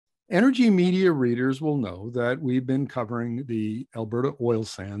Energy media readers will know that we've been covering the Alberta oil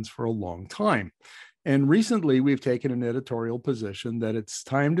sands for a long time. And recently, we've taken an editorial position that it's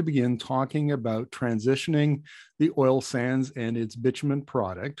time to begin talking about transitioning the oil sands and its bitumen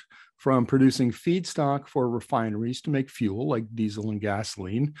product from producing feedstock for refineries to make fuel like diesel and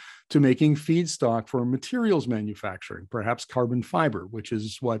gasoline to making feedstock for materials manufacturing, perhaps carbon fiber, which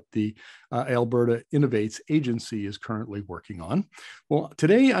is what the Alberta Innovates Agency is currently working on. Well,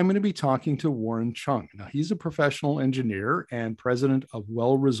 today I'm going to be talking to Warren Chung. Now, he's a professional engineer and president of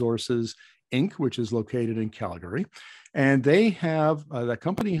Well Resources Inc., which is located in Calgary. And they have, that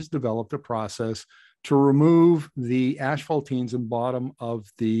company has developed a process to remove the asphaltenes in bottom of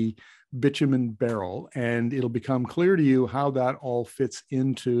the bitumen barrel. And it'll become clear to you how that all fits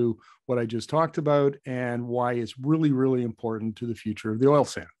into what I just talked about and why it's really, really important to the future of the oil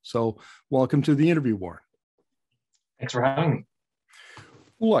sand. So welcome to the interview, Warren. Thanks for having me.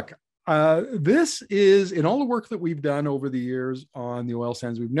 Look, this is, in all the work that we've done over the years on the oil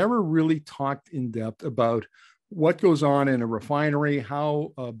sands, we've never really talked in depth about what goes on in a refinery,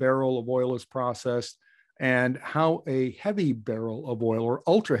 how a barrel of oil is processed, and how a heavy barrel of oil, or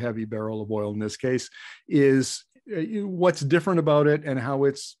ultra heavy barrel of oil in this case, is, what's different about it and how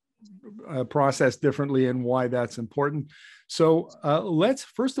it's processed differently and why that's important. So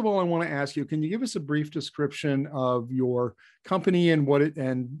first of all, I want to ask you, can you give us a brief description of your company and what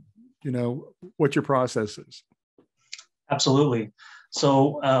what your process is? Absolutely.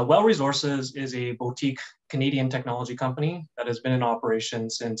 So Well Resources is a boutique Canadian technology company that has been in operation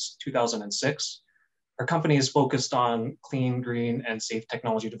since 2006. Our company is focused on clean, green, and safe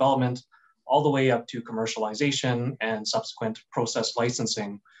technology development, all the way up to commercialization and subsequent process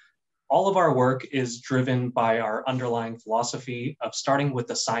licensing. All of our work is driven by our underlying philosophy of starting with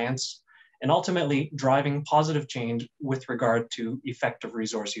the science and ultimately driving positive change with regard to effective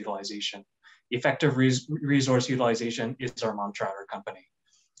resource utilization. Effective resource utilization is our mantra at our company.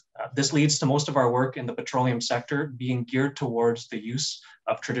 This leads to most of our work in the petroleum sector being geared towards the use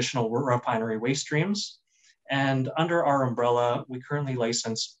of traditional refinery waste streams. And under our umbrella, we currently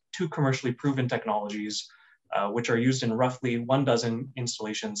license 2 commercially proven technologies, which are used in roughly 12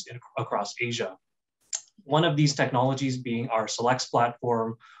 installations across Asia. One of these technologies being our SELEX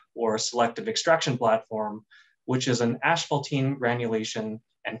platform, or selective extraction platform, which is an asphaltene granulation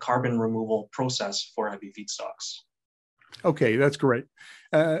and carbon removal process for heavy feedstocks. Okay, that's great.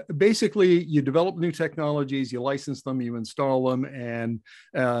 Basically, you develop new technologies, you license them, you install them, and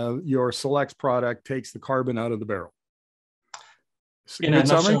your SELEX product takes the carbon out of the barrel. In a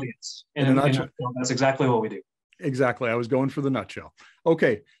nutshell, yes. In a nutshell, that's exactly what we do. Exactly. I was going for the nutshell.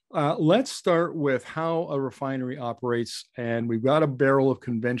 Okay, let's start with how a refinery operates. And we've got a barrel of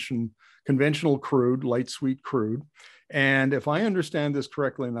conventional crude, light sweet crude. And if I understand this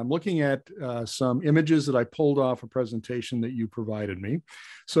correctly, and I'm looking at some images that I pulled off a presentation that you provided me.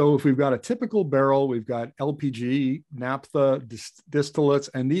 So if we've got a typical barrel, we've got LPG, naphtha, distillates,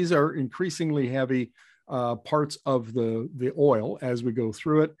 and these are increasingly heavy parts of the oil as we go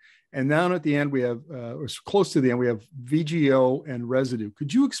through it. And down at the end, we have, or close to the end, we have VGO and residue.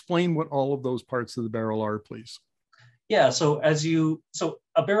 Could you explain what all of those parts of the barrel are, please? Yeah, so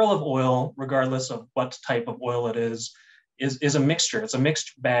a barrel of oil, regardless of what type of oil it is a mixture. It's a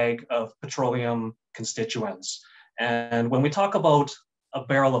mixed bag of petroleum constituents. And when we talk about a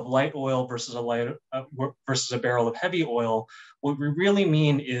barrel of light oil versus a barrel of heavy oil, what we really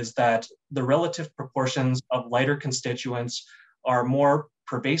mean is that the relative proportions of lighter constituents are more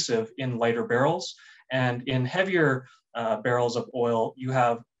pervasive in lighter barrels. And in heavier barrels of oil, you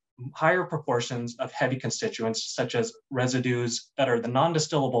have higher proportions of heavy constituents, such as residues that are the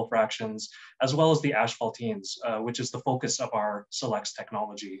non-distillable fractions, as well as the asphaltenes, which is the focus of our SELEX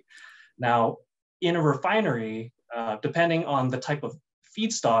technology. Now, in a refinery, depending on the type of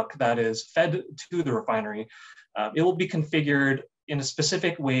feedstock that is fed to the refinery, it will be configured in a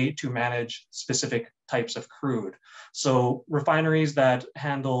specific way to manage specific types of crude. So refineries that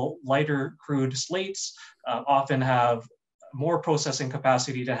handle lighter crude slates often have more processing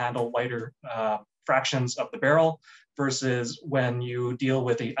capacity to handle lighter fractions of the barrel, versus when you deal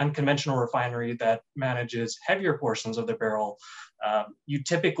with an unconventional refinery that manages heavier portions of the barrel, you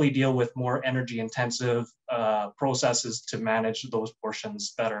typically deal with more energy intensive processes to manage those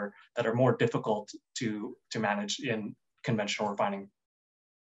portions that are more difficult to manage in conventional refining.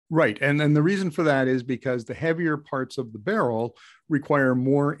 Right. And then the reason for that is because the heavier parts of the barrel require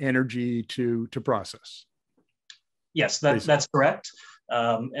more energy to process. Yes, that's correct.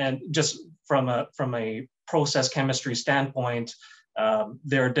 And just from a process chemistry standpoint,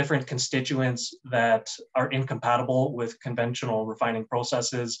 There are different constituents that are incompatible with conventional refining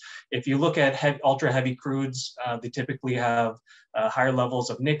processes. If you look at ultra heavy crudes, they typically have higher levels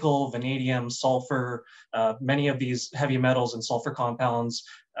of nickel, vanadium, sulfur. Many of these heavy metals and sulfur compounds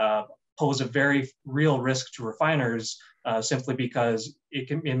pose a very real risk to refiners simply because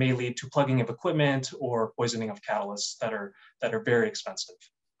it may lead to plugging of equipment or poisoning of catalysts that are very expensive.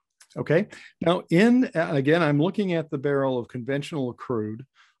 Okay. Now, again, I'm looking at the barrel of conventional crude.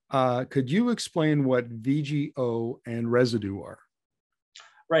 Could you explain what VGO and residue are?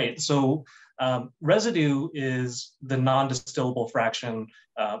 Right. So residue is the non-distillable fraction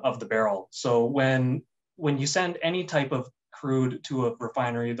of the barrel. So when you send any type of crude to a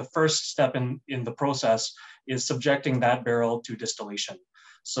refinery, the first step in the process is subjecting that barrel to distillation.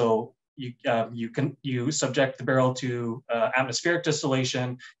 So you subject the barrel to atmospheric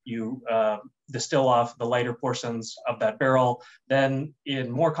distillation, you distill off the lighter portions of that barrel. Then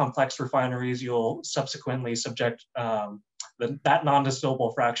in more complex refineries, you'll subsequently subject that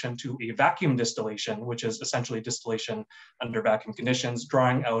non-distillable fraction to a vacuum distillation, which is essentially distillation under vacuum conditions,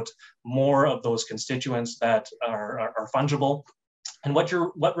 drawing out more of those constituents that are fungible. And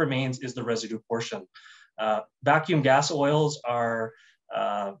what remains is the residue portion. Vacuum gas oils are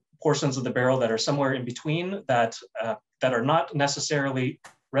portions of the barrel that are somewhere in between that are not necessarily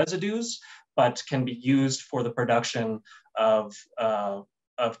residues, but can be used for the production of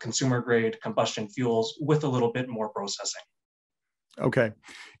consumer grade combustion fuels with a little bit more processing. Okay.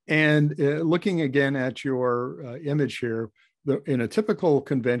 And looking again at your image here, in a typical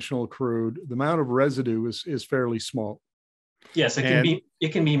conventional crude, the amount of residue is fairly small. Yes, it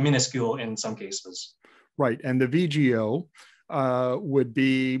can be minuscule in some cases. Right. And the VGO would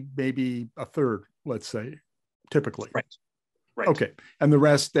be maybe a third, let's say, typically. Right. Right. Okay. And the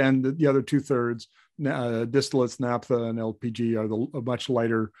rest, then the other 2/3, distillates, naphtha, and LPG are the much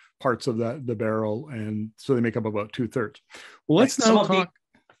lighter parts of the barrel. And so they make up about 2/3. Well, let's now talk.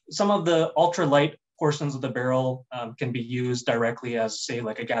 Some of the ultralight portions of the barrel can be used directly as, say,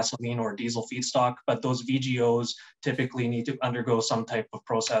 like a gasoline or diesel feedstock, but those VGOs typically need to undergo some type of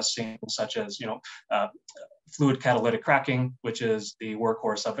processing, such as, fluid catalytic cracking, which is the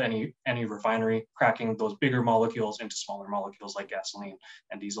workhorse of any refinery, cracking those bigger molecules into smaller molecules like gasoline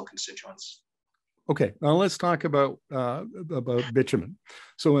and diesel constituents. Okay, now let's talk about bitumen.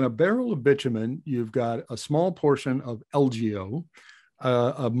 So in a barrel of bitumen, you've got a small portion of LGO,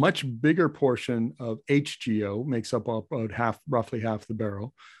 a much bigger portion of HGO, makes up about roughly half the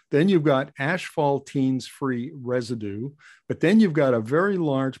barrel. Then you've got asphaltenes-free residue, but then you've got a very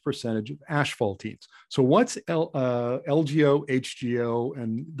large percentage of asphaltenes. So what's LGO, HGO,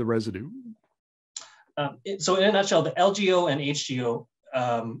 and the residue? So in a nutshell, the LGO and HGO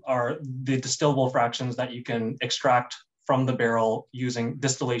are the distillable fractions that you can extract from the barrel using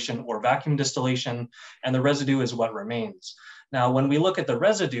distillation or vacuum distillation, and the residue is what remains. Now, when we look at the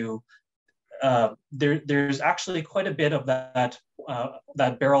residue, there's actually quite a bit of that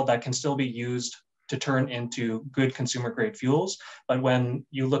barrel that can still be used to turn into good consumer grade fuels. But when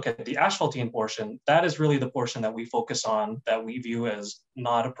you look at the asphaltene portion, that is really the portion that we focus on, that we view as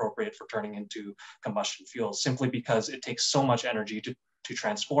not appropriate for turning into combustion fuels, simply because it takes so much energy to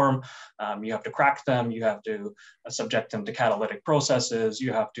transform. You have to crack them, you have to subject them to catalytic processes,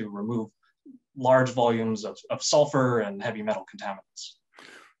 you have to remove large volumes of sulfur and heavy metal contaminants.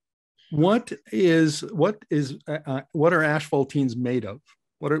 What are asphaltenes made of?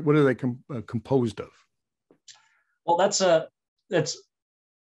 What are they composed of? Well, that's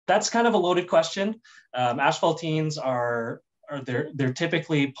kind of a loaded question. Asphaltenes they're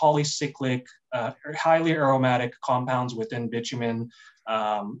typically polycyclic, highly aromatic compounds within bitumen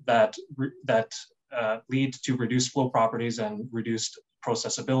that lead to reduced flow properties and reduced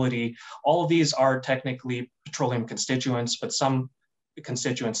processability. All of these are technically petroleum constituents, but some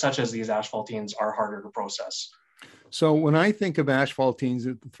constituents, such as these asphaltenes, are harder to process. So when I think of asphaltenes,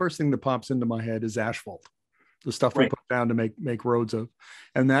 the first thing that pops into my head is asphalt, the stuff we put down to make roads of.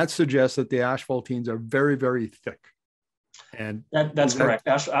 And that suggests that the asphaltenes are very, very thick. And that's correct.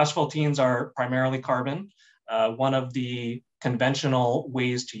 Asphaltenes are primarily carbon. One of the conventional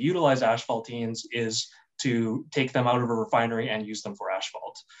ways to utilize asphaltenes is to take them out of a refinery and use them for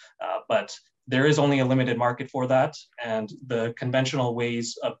asphalt. But there is only a limited market for that. And the conventional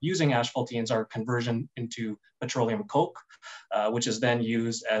ways of using asphaltenes are conversion into petroleum coke, which is then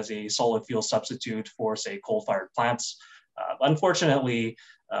used as a solid fuel substitute for, say, coal-fired plants. Unfortunately,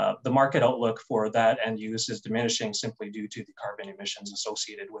 the market outlook for that end use is diminishing simply due to the carbon emissions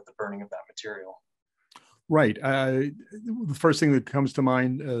associated with the burning of that material. Right. The first thing that comes to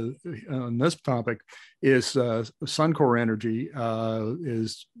mind on this topic is Suncor Energy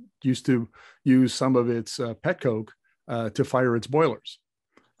is used to use some of its pet coke to fire its boilers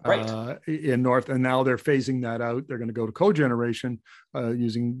Right. in North, and now they're phasing that out. They're going to go to cogeneration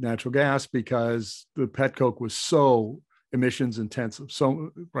using natural gas because the pet coke was so emissions intensive.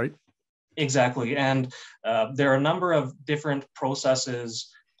 So, right. Exactly. And there are a number of different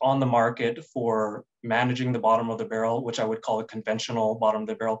processes on the market for managing the bottom of the barrel, which I would call it conventional bottom of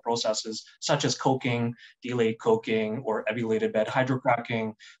the barrel processes, such as coking, delayed coking, or ebullited bed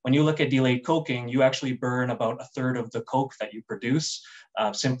hydrocracking. When you look at delayed coking, you actually burn about a third of the coke that you produce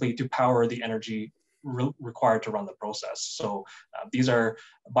simply to power the energy required to run the process. So these are,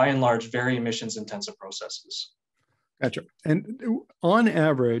 by and large, very emissions intensive processes. Gotcha. And on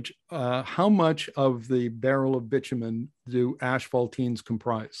average, how much of the barrel of bitumen do asphaltenes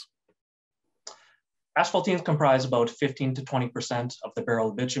comprise? Asphaltenes comprise about 15 to 20% of the barrel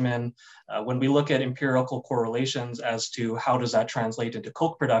of bitumen. When we look at empirical correlations as to how does that translate into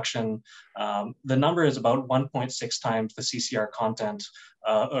coke production, the number is about 1.6 times the CCR content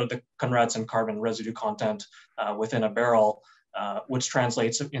or the Conradson carbon residue content within a barrel, which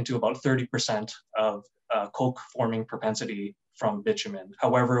translates into about 30% of coke forming propensity from bitumen.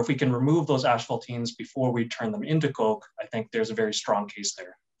 However, if we can remove those asphaltenes before we turn them into coke, I think there's a very strong case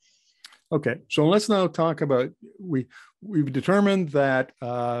there. Okay, so let's now talk about, we've determined that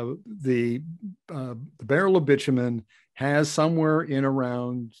the barrel of bitumen has somewhere in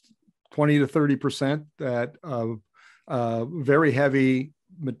around 20 to 30% that very heavy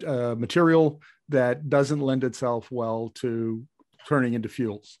material that doesn't lend itself well to turning into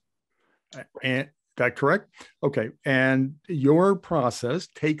fuels. And that correct? Okay, and your process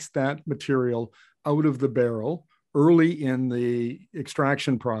takes that material out of the barrel early in the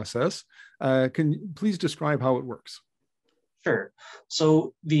extraction process. Can you please describe how it works? Sure.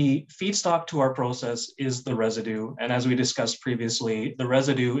 So the feedstock to our process is the residue. And as we discussed previously, the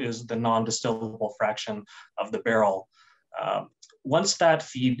residue is the non-distillable fraction of the barrel. Once that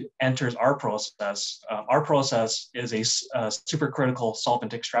feed enters our process is a supercritical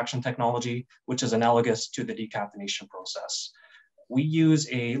solvent extraction technology, which is analogous to the decaffeination process. We use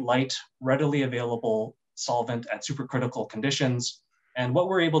a light, readily available solvent at supercritical conditions. And what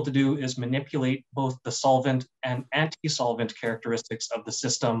we're able to do is manipulate both the solvent and anti-solvent characteristics of the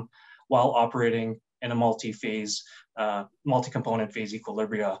system while operating in a multi-phase, multi-component phase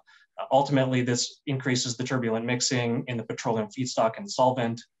equilibria. Ultimately, this increases the turbulent mixing in the petroleum feedstock and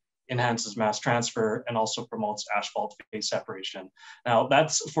solvent, enhances mass transfer, and also promotes asphalt phase separation. Now,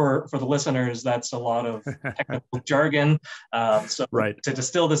 that's for the listeners, that's a lot of technical jargon. So right. To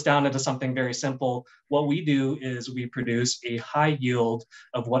distill this down into something very simple, what we do is we produce a high yield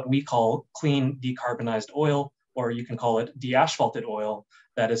of what we call clean decarbonized oil, or you can call it deasphalted oil,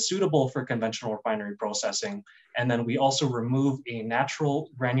 that is suitable for conventional refinery processing. And then we also remove a natural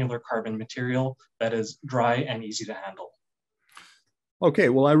granular carbon material that is dry and easy to handle. Okay,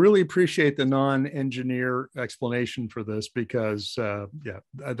 well, I really appreciate the non-engineer explanation for this because, yeah,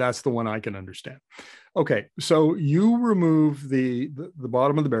 that's the one I can understand. Okay, so you remove the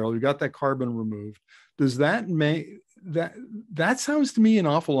bottom of the barrel. You got that carbon removed. Does that make that sounds to me an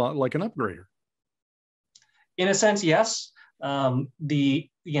awful lot like an upgrader? In a sense, yes. The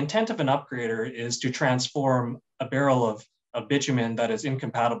intent of an upgrader is to transform a barrel of bitumen that is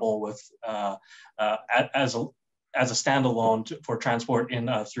incompatible with as a standalone for transport in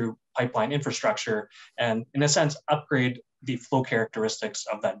through pipeline infrastructure, and in a sense upgrade the flow characteristics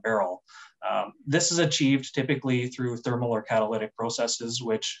of that barrel. This is achieved typically through thermal or catalytic processes,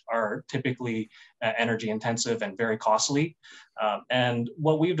 which are typically energy intensive and very costly. And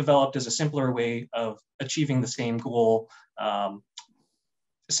what we've developed is a simpler way of achieving the same goal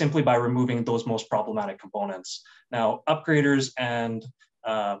simply by removing those most problematic components. Now, upgraders and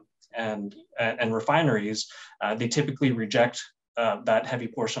refineries, they typically reject that heavy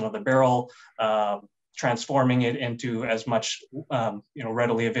portion of the barrel, transforming it into as much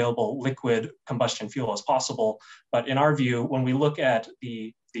readily available liquid combustion fuel as possible. But in our view, when we look at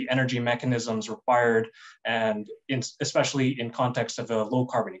the energy mechanisms required, and especially in context of a low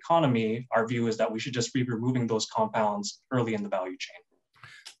carbon economy, our view is that we should just be removing those compounds early in the value chain.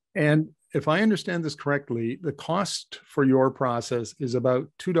 And if I understand this correctly, the cost for your process is about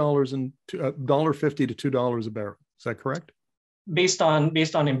 $1.50 to $2 a barrel. Is that correct? Based on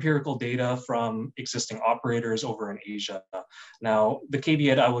empirical data from existing operators over in Asia. Now, the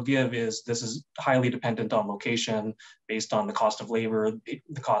caveat I will give is this is highly dependent on location, based on the cost of labor,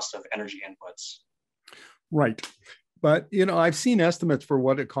 the cost of energy inputs. Right. But, I've seen estimates for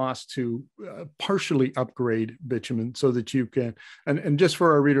what it costs to partially upgrade bitumen so that you can, and just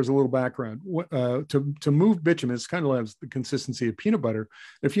for our readers, a little background, to move bitumen, it's kind of has the consistency of peanut butter.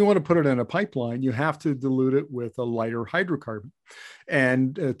 If you want to put it in a pipeline, you have to dilute it with a lighter hydrocarbon.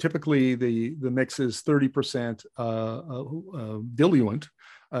 And typically the mix is 30% diluent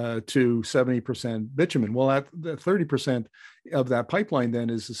to 70% bitumen. Well, that 30% of that pipeline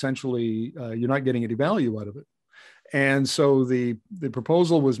then is essentially, you're not getting any value out of it. And so the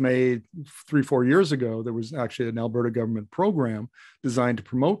proposal was made 3-4 years ago. There was actually an Alberta government program designed to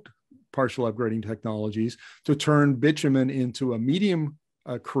promote partial upgrading technologies to turn bitumen into a medium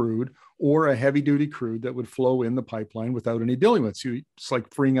crude or a heavy duty crude that would flow in the pipeline without any diluents. It's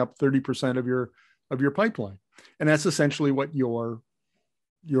like freeing up 30% of your pipeline. And that's essentially what your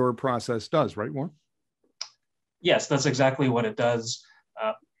process does, right, Warren? Yes, that's exactly what it does.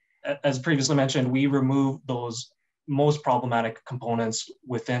 As previously mentioned, we remove those most problematic components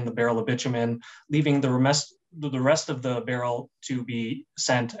within the barrel of bitumen, leaving the rest of the barrel to be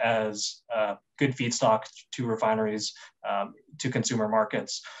sent as good feedstock to refineries, to consumer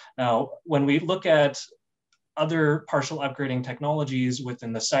markets. Now, when we look at other partial upgrading technologies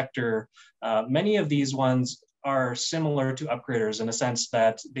within the sector, many of these ones are similar to upgraders in a sense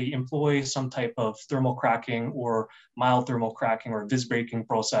that they employ some type of thermal cracking or mild thermal cracking or visbreaking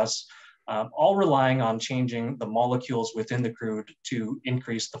process, all relying on changing the molecules within the crude to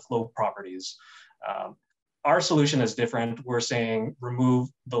increase the flow properties. Our solution is different. We're saying remove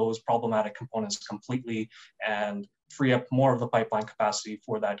those problematic components completely and free up more of the pipeline capacity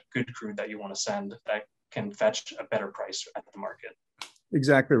for that good crude that you want to send that can fetch a better price at the market.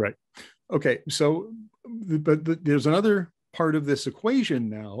 Exactly right. Okay, so, but there's another part of this equation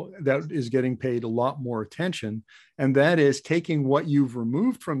now that is getting paid a lot more attention, and that is taking what you've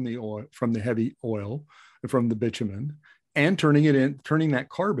removed from the oil, from the heavy oil, from the bitumen, and turning that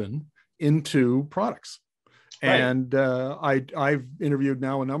carbon into products. Right. And I've interviewed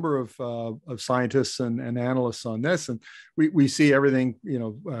now a number of scientists and analysts on this, and we see everything,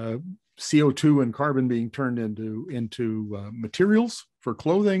 CO2 and carbon being turned into materials for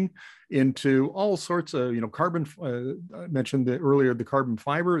clothing, into all sorts of, carbon. I mentioned earlier, the carbon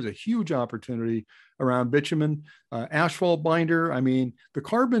fiber is a huge opportunity around bitumen, asphalt binder. I mean, the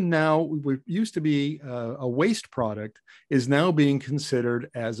carbon now, we used to be a waste product, is now being considered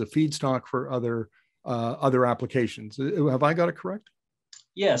as a feedstock for other applications. Have I got it correct?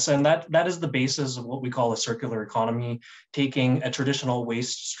 Yes, and that is the basis of what we call a circular economy, taking a traditional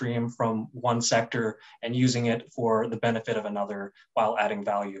waste stream from one sector and using it for the benefit of another while adding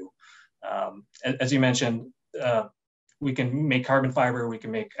value. As you mentioned, we can make carbon fiber, we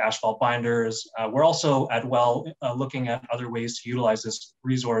can make asphalt binders. We're also looking at other ways to utilize this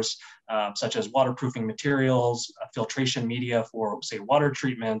resource, such as waterproofing materials, filtration media for, say, water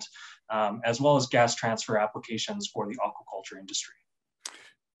treatment, as well as gas transfer applications for the aquaculture industry.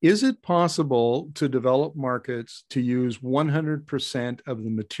 Is it possible to develop markets to use 100% of the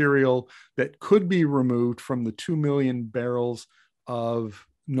material that could be removed from the 2 million barrels of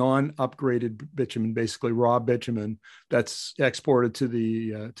non-upgraded bitumen, basically raw bitumen, that's exported to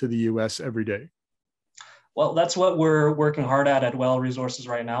the US every day? Well, that's what we're working hard at Well Resources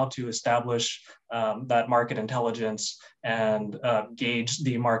right now, to establish that market intelligence and gauge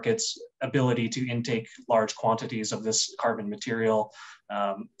the market's ability to intake large quantities of this carbon material.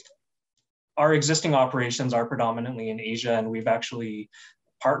 Our existing operations are predominantly in Asia, and we've actually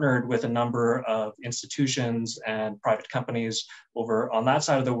partnered with a number of institutions and private companies over on that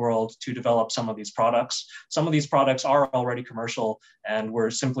side of the world to develop some of these products. Some of these products are already commercial, and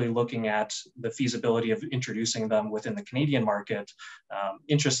we're simply looking at the feasibility of introducing them within the Canadian market.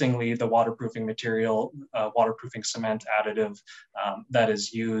 Interestingly, the waterproofing material, waterproofing cement additive that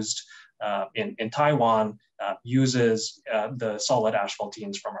is used in Taiwan uses the solid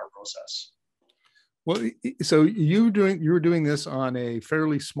asphaltenes from our process. Well, so you were doing this on a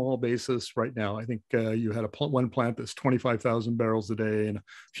fairly small basis right now. I think you had one plant that's 25,000 barrels a day, and a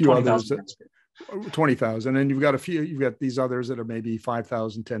few others, 20,000, and you've got these others that are maybe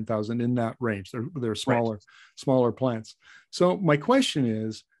 5,000, 10,000, in that range. They're smaller plants. So my question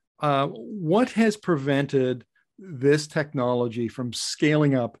is, what has prevented this technology from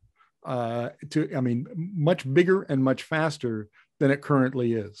scaling up much bigger and much faster than it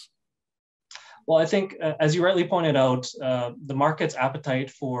currently is? Well, I think, as you rightly pointed out, the market's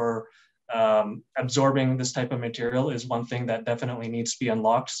appetite for absorbing this type of material is one thing that definitely needs to be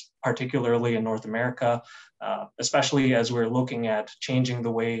unlocked, particularly in North America, especially as we're looking at changing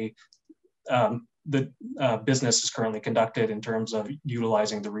the way the business is currently conducted in terms of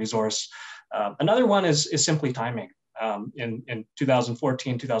utilizing the resource. Another one is simply timing. In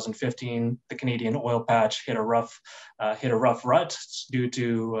 2014, 2015, the Canadian oil patch hit a rough rut due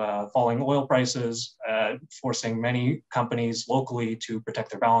to falling oil prices, forcing many companies locally to protect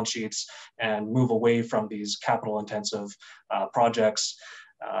their balance sheets and move away from these capital-intensive projects.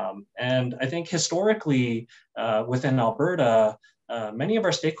 And I think historically within Alberta, many of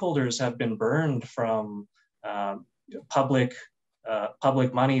our stakeholders have been burned from public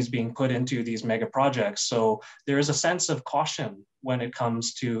monies being put into these mega projects. So there is a sense of caution when it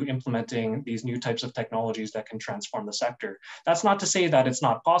comes to implementing these new types of technologies that can transform the sector. That's not to say that it's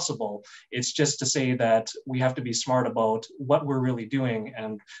not possible. It's just to say that we have to be smart about what we're really doing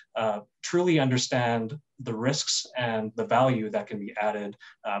and truly understand the risks and the value that can be added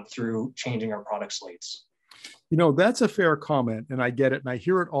through changing our product slates. You know, that's a fair comment, and I get it, and I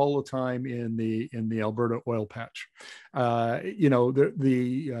hear it all the time in the Alberta oil patch. You know,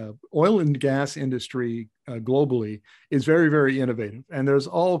 the oil and gas industry globally is very, very innovative, and there's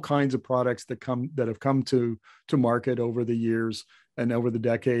all kinds of products that have come to market over the years and over the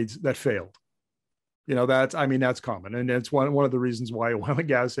decades that failed. You know, that's common. And it's one of the reasons why oil and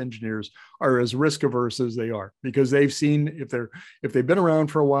gas engineers are as risk averse as they are, because they've seen, if they've been around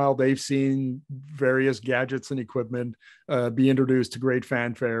for a while, they've seen various gadgets and equipment be introduced to great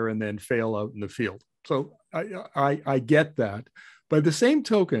fanfare and then fail out in the field. So I get that. By the same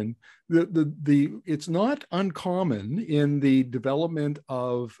token, it's not uncommon in the development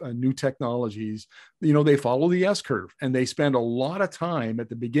of new technologies. You know, they follow the S curve, and they spend a lot of time at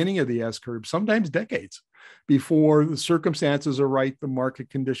the beginning of the S curve, sometimes decades, before the circumstances are right, the market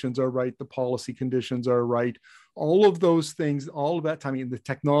conditions are right, the policy conditions are right. All of those things, all of that time, the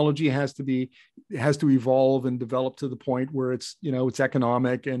technology has to evolve and develop to the point where it's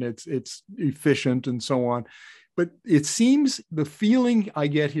economic and it's efficient and so on. But it seems the feeling I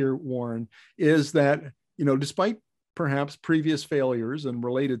get here, Warren, is that, you know, despite perhaps previous failures and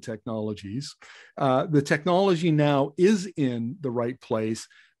related technologies, the technology now is in the right place.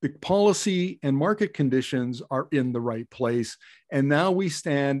 The policy and market conditions are in the right place. And now we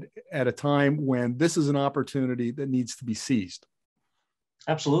stand at a time when this is an opportunity that needs to be seized.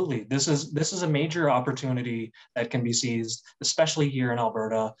 Absolutely. This is a major opportunity that can be seized, especially here in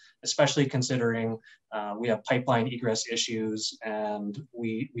Alberta, especially considering we have pipeline egress issues and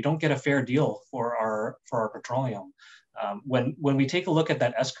we don't get a fair deal for our petroleum. When we take a look at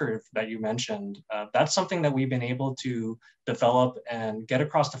that S curve that you mentioned, that's something that we've been able to develop and get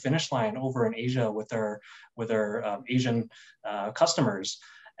across the finish line over in Asia with our Asian customers.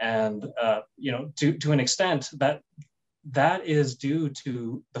 And you know, to an extent, that is due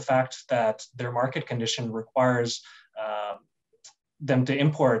to the fact that their market condition requires them to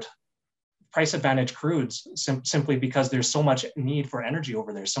import price advantage crudes simply because there's so much need for energy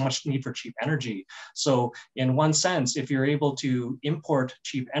over there, so much need for cheap energy. So in one sense, if you're able to import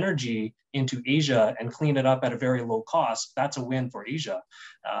cheap energy into Asia and clean it up at a very low cost, that's a win for Asia.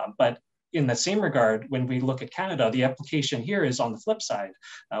 But in the same regard, when we look at Canada, the application here is on the flip side.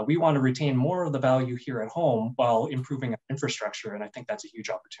 We want to retain more of the value here at home while improving our infrastructure, and I think that's a huge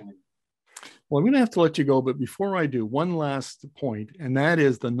opportunity. Well, I'm going to have to let you go, but before I do, one last point, and that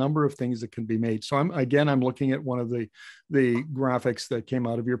is the number of things that can be made. So I'm looking at one of the graphics that came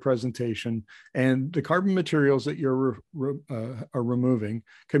out of your presentation, and the carbon materials that you're are removing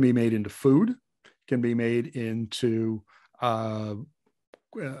can be made into food, can be made into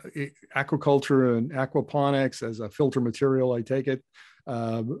aquaculture and aquaponics as a filter material, I take it.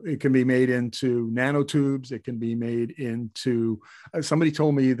 It can be made into nanotubes. It can be made into, somebody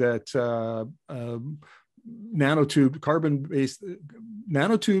told me that carbon-based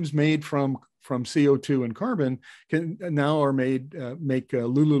nanotubes made from CO2 and carbon can now are make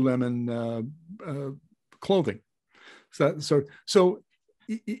Lululemon clothing. So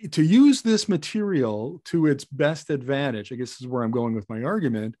to use this material to its best advantage, I guess this is where I'm going with my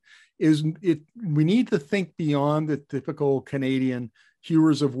argument, we need to think beyond the typical Canadian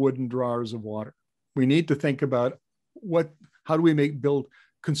hewers of wood and drawers of water. We need to think about how do we make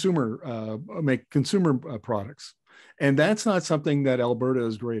consumer products. And that's not something that Alberta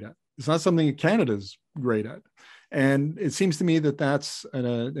is great at. It's not something that Canada is great at. And it seems to me that that's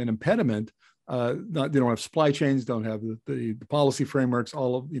an impediment. They don't have supply chains, don't have the policy frameworks, they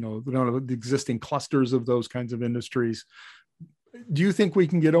don't have the existing clusters of those kinds of industries. Do you think we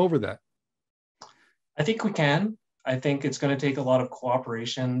can get over that? I think we can. I think it's going to take a lot of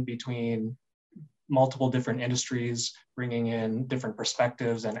cooperation between multiple different industries, bringing in different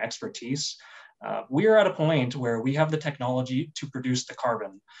perspectives and expertise. We are at a point where we have the technology to produce the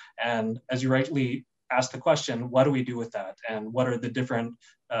carbon. And as you rightly ask the question, what do we do with that? And what are the different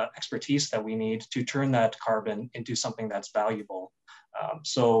expertise that we need to turn that carbon into something that's valuable?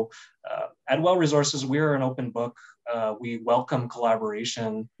 At Well Resources, we're an open book. We welcome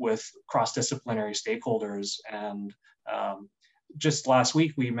collaboration with cross-disciplinary stakeholders. And just last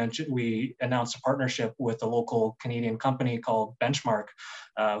week, we announced a partnership with a local Canadian company called Benchmark,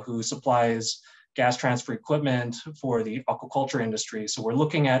 who supplies gas transfer equipment for the aquaculture industry. So we're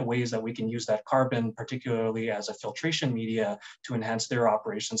looking at ways that we can use that carbon, particularly as a filtration media, to enhance their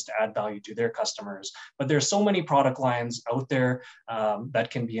operations, to add value to their customers. But there's so many product lines out there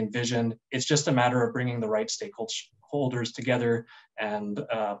that can be envisioned. It's just a matter of bringing the right stakeholders together and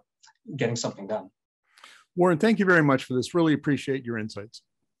getting something done. Warren, thank you very much for this. Really appreciate your insights.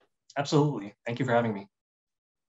 Absolutely. Thank you for having me.